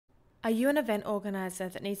Are you an event organizer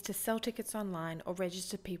that needs to sell tickets online or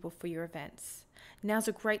register people for your events? Now's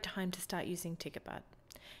a great time to start using Ticketbud.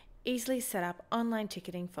 Easily set up online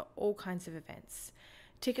ticketing for all kinds of events.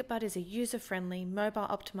 Ticketbud is a user-friendly,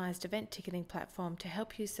 mobile-optimized event ticketing platform to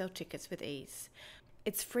help you sell tickets with ease.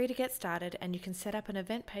 It's free to get started, and you can set up an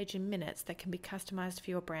event page in minutes that can be customized for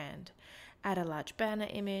your brand. Add a large banner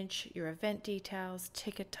image, your event details,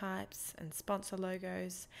 ticket types, and sponsor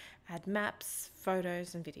logos. Add maps,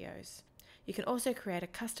 photos, and videos. You can also create a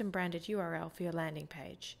custom branded URL for your landing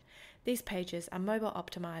page. These pages are mobile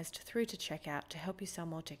optimized through to checkout to help you sell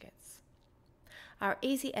more tickets. Our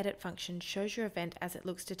easy edit function shows your event as it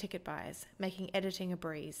looks to ticket buyers, making editing a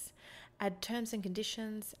breeze. Add terms and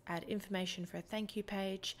conditions, add information for a thank you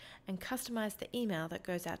page, and customize the email that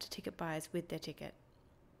goes out to ticket buyers with their ticket.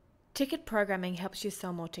 Ticket programming helps you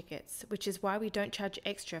sell more tickets, which is why we don't charge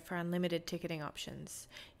extra for unlimited ticketing options.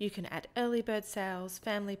 You can add early bird sales,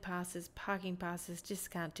 family passes, parking passes,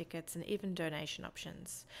 discount tickets, and even donation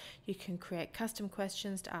options. You can create custom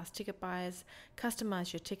questions to ask ticket buyers,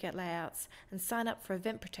 customize your ticket layouts, and sign up for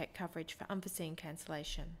Event Protect coverage for unforeseen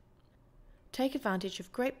cancellation. Take advantage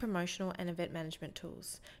of great promotional and event management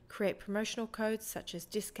tools. Create promotional codes such as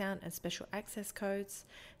discount and special access codes.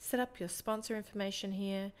 Set up your sponsor information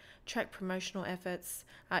here. Track promotional efforts.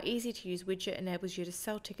 Our easy-to-use widget enables you to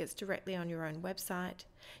sell tickets directly on your own website.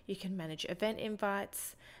 You can manage event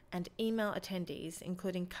invites and email attendees,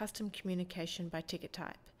 including custom communication by ticket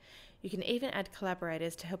type. You can even add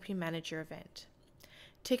collaborators to help you manage your event.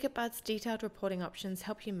 Ticketbud's detailed reporting options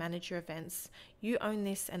help you manage your events. You own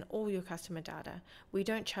this and all your customer data. We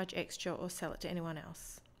don't charge extra or sell it to anyone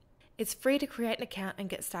else. It's free to create an account and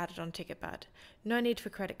get started on Ticketbud. No need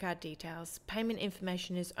for credit card details. Payment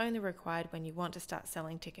information is only required when you want to start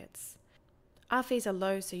selling tickets. Our fees are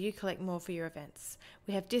low, so you collect more for your events.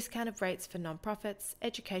 We have discounted rates for nonprofits,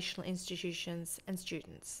 educational institutions, and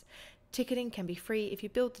students. Ticketing can be free if you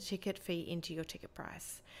build the ticket fee into your ticket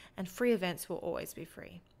price, and free events will always be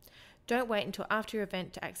free. Don't wait until after your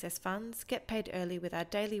event to access funds. Get paid early with our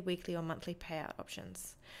daily, weekly, or monthly payout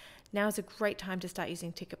options. Now is a great time to start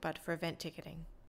using Ticketbud for event ticketing.